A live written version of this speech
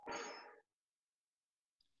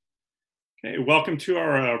Hey, welcome to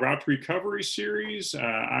our Route to Recovery series.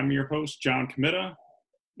 I'm your host, John Kmitta,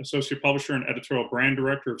 Associate Publisher and Editorial Brand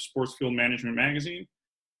Director of SportsField Management Magazine.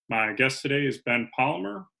 My guest today is Ben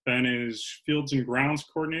Polimer. Ben is Fields and Grounds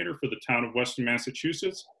Coordinator for the town of Weston,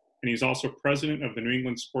 Massachusetts, and he's also President of the New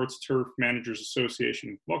England Sports Turf Managers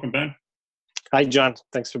Association. Welcome, Ben. Hi, John.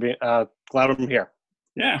 Thanks for being glad I'm here.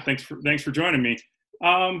 Yeah, thanks for joining me.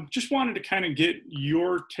 Just wanted to kind of get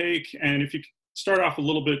your take, and if you could start off a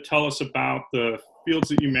little bit, tell us about the fields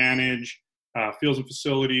that you manage, fields and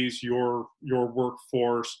facilities, your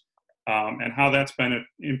workforce, and how that's been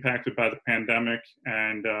impacted by the pandemic.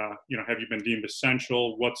 And have you been deemed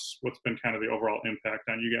essential? What's been kind of the overall impact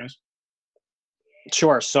on you guys?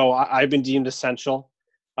 Sure. So I've been deemed essential.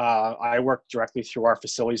 I work directly through our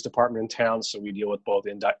facilities department in town, so we deal with both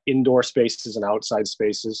indoor spaces and outside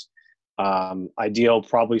spaces. I deal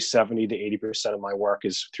probably 70 to 80% of my work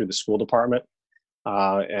is through the school department.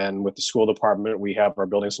 And with the school department, we have our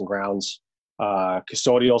buildings and grounds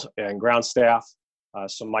custodial and ground staff.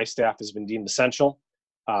 So my staff has been deemed essential.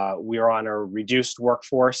 We are on a reduced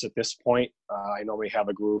workforce at this point. I normally have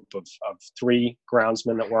a group of 3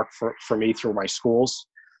 groundsmen that work for me through my schools.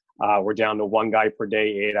 We're down to 1 guy per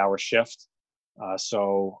day, 8-hour shift.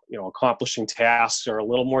 So accomplishing tasks are a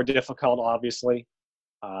little more difficult, obviously.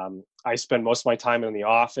 I spend most of my time in the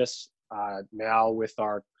office now with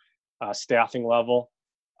our staffing level.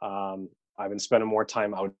 I've been spending more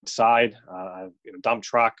time outside, in a dump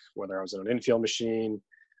truck, whether I was in an infield machine.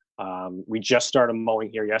 We just started mowing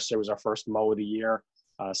here. Yesterday was our first mow of the year.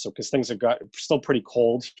 So because things are still pretty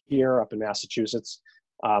cold here up in Massachusetts.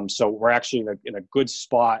 So we're actually in a good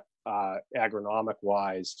spot agronomic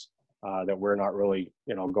wise that we're not really,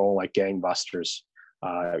 going like gangbusters,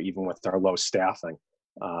 even with our low staffing.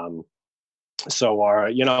 So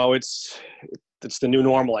it's the new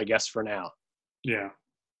normal, I guess, for now. Yeah.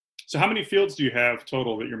 So how many fields do you have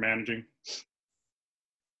total that you're managing?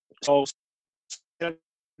 So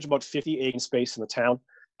about 50 acres space in the town.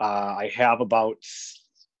 I have about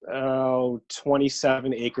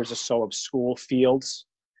 27 acres or so of school fields,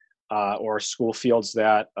 or school fields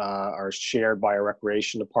that are shared by a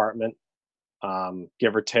recreation department,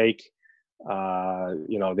 give or take. We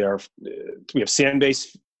have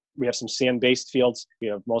sand-based. We have some sand-based fields. We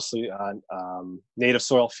have mostly native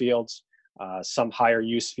soil fields, some higher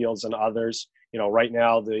use fields than others. Right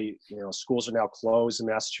now the schools are now closed in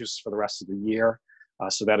Massachusetts for the rest of the year,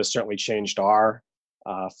 so that has certainly changed our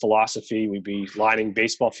philosophy. We'd be lining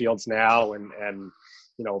baseball fields now and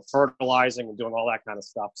fertilizing and doing all that kind of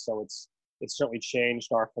stuff. So it's certainly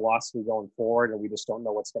changed our philosophy going forward, and we just don't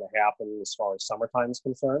know what's going to happen as far as summertime is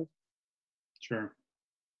concerned. Sure.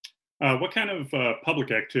 What kind of public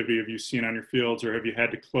activity have you seen on your fields, or have you had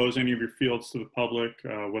to close any of your fields to the public?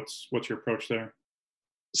 What's your approach there?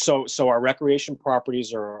 So our recreation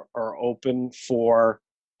properties are open for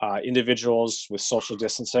individuals with social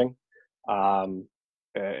distancing and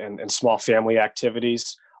small family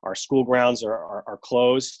activities. Our school grounds are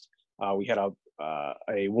closed. We had a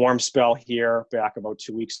warm spell here back about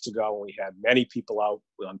 2 weeks ago, when we had many people out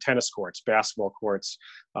on tennis courts, basketball courts,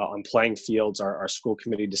 on playing fields. Our school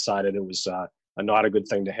committee decided it was not a good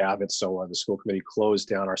thing to have it, so the school committee closed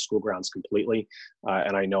down our school grounds completely.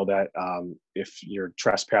 And I know that if you're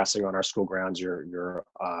trespassing on our school grounds, you're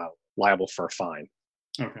liable for a fine.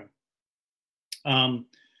 Okay.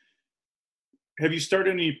 Have you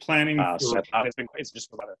started any planning? It's just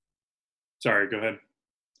the weather. Sorry, go ahead.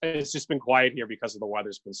 It's just been quiet here because of the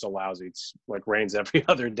weather's been so lousy. It's like rains every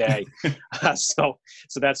other day. So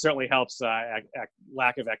that certainly helps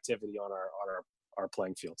lack of activity on our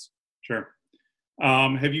playing fields. Sure.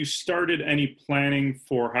 Have you started any planning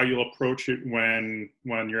for how you'll approach it when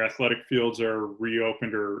your athletic fields are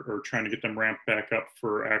reopened, or trying to get them ramped back up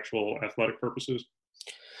for actual athletic purposes?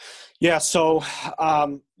 Yeah. So,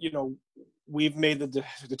 we've made the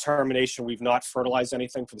determination we've not fertilized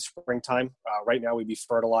anything for the springtime. Right now we'd be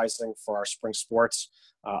fertilizing for our spring sports.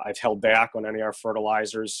 I've held back on any of our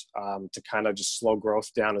fertilizers to kind of just slow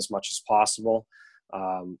growth down as much as possible.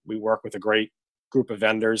 We work with a great group of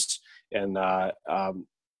vendors, and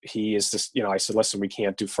he is just, I said, listen, we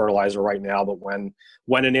can't do fertilizer right now, but when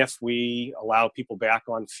and if we allow people back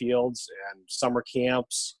on fields and summer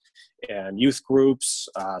camps and youth groups,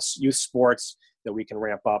 youth sports, that we can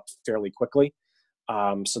ramp up fairly quickly.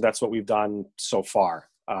 So that's what we've done so far.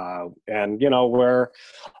 And we're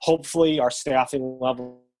hopefully our staffing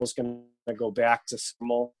level is going to go back to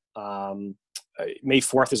normal. May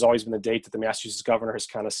 4th has always been the date that the Massachusetts governor has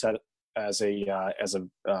kind of set as a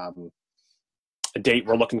date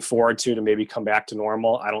we're looking forward to maybe come back to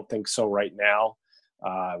normal. I don't think so right now.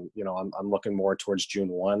 I'm looking more towards June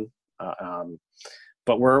 1.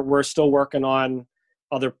 But we're still working on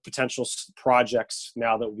other potential projects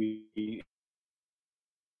now that we,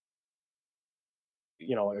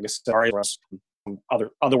 I guess already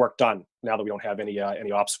other work done now that we don't have any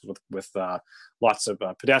obstacles with lots of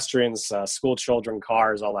pedestrians, school children,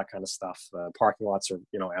 cars, all that kind of stuff. Parking lots are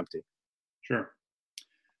empty. Sure.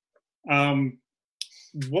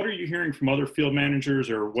 What are you hearing from other field managers,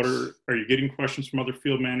 or are you getting questions from other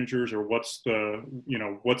field managers, or what's the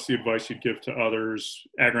advice you'd give to others,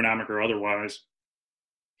 agronomic or otherwise?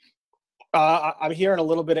 I'm hearing a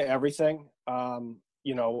little bit of everything.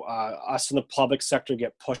 Us in the public sector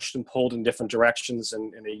get pushed and pulled in different directions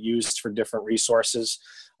and are used for different resources.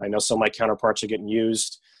 I know some of my counterparts are getting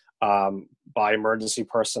used by emergency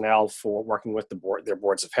personnel for working with their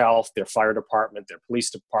boards of health, their fire department, their police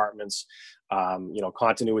departments.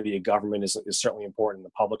 Continuity of government is certainly important in the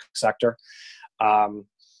public sector.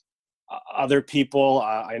 Other people,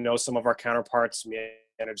 I know some of our counterparts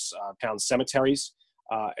manage town cemeteries,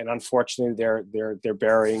 and unfortunately, they're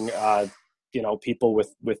burying people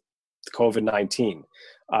with COVID-19.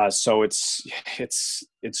 So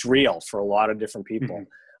it's real for a lot of different people.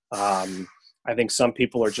 Mm-hmm. I think some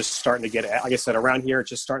people are just starting to get, like I said, around here,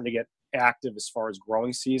 just starting to get active as far as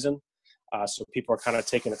growing season. So people are kind of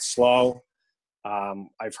taking it slow.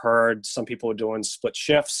 I've heard some people are doing split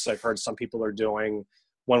shifts. I've heard some people are doing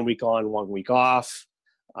 1 week on, 1 week off.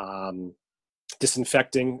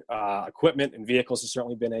 Disinfecting equipment and vehicles has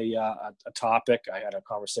certainly been a topic. I had a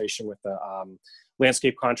conversation with a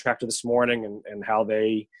landscape contractor this morning and how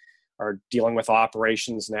they are dealing with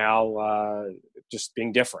operations now, just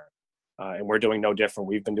being different. And we're doing no different.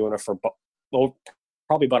 We've been doing it for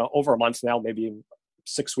probably about over a month now, maybe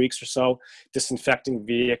 6 weeks or so, disinfecting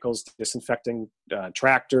vehicles, disinfecting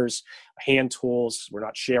tractors, hand tools. We're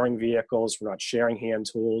not sharing vehicles. We're not sharing hand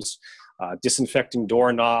tools. Disinfecting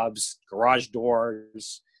doorknobs, garage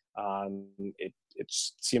doors. It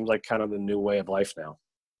seems like kind of the new way of life now.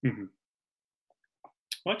 Mm-hmm.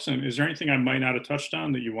 Excellent. Is there anything I might not have touched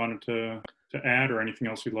on that you wanted to add, or anything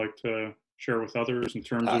else you'd like to share with others in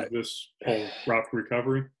terms of this whole route to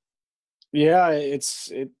recovery? Yeah,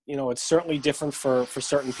 it's certainly different for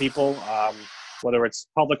certain people, whether it's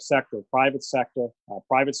public sector, private sector.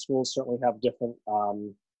 Private schools certainly have different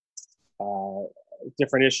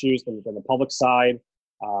issues than the public side.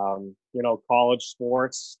 College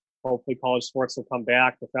sports, hopefully college sports will come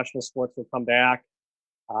back. Professional sports will come back.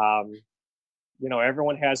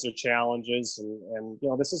 Everyone has their challenges, and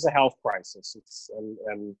this is a health crisis.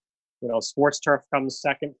 Sports turf comes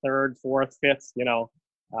second, third, fourth, fifth.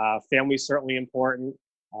 Family's certainly important.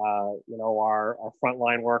 Our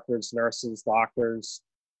frontline workers, nurses, doctors,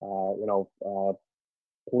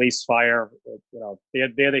 police, fire,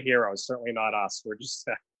 they're the heroes, certainly not us. We're just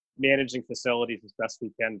managing facilities as best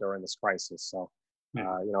we can during this crisis. So,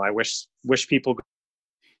 I wish people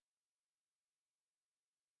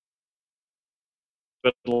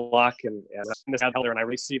good luck and I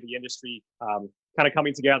really see the industry kind of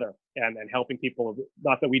coming together and helping people.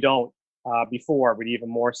 Not that we don't before, but even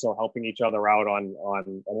more so helping each other out on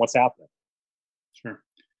what's happening. Sure.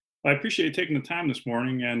 I appreciate you taking the time this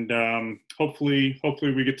morning, and hopefully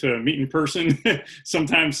we get to meet in person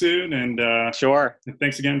sometime soon. And sure.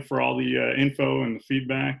 Thanks again for all the info and the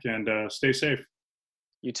feedback, and stay safe.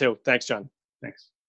 You too. Thanks, John. Thanks.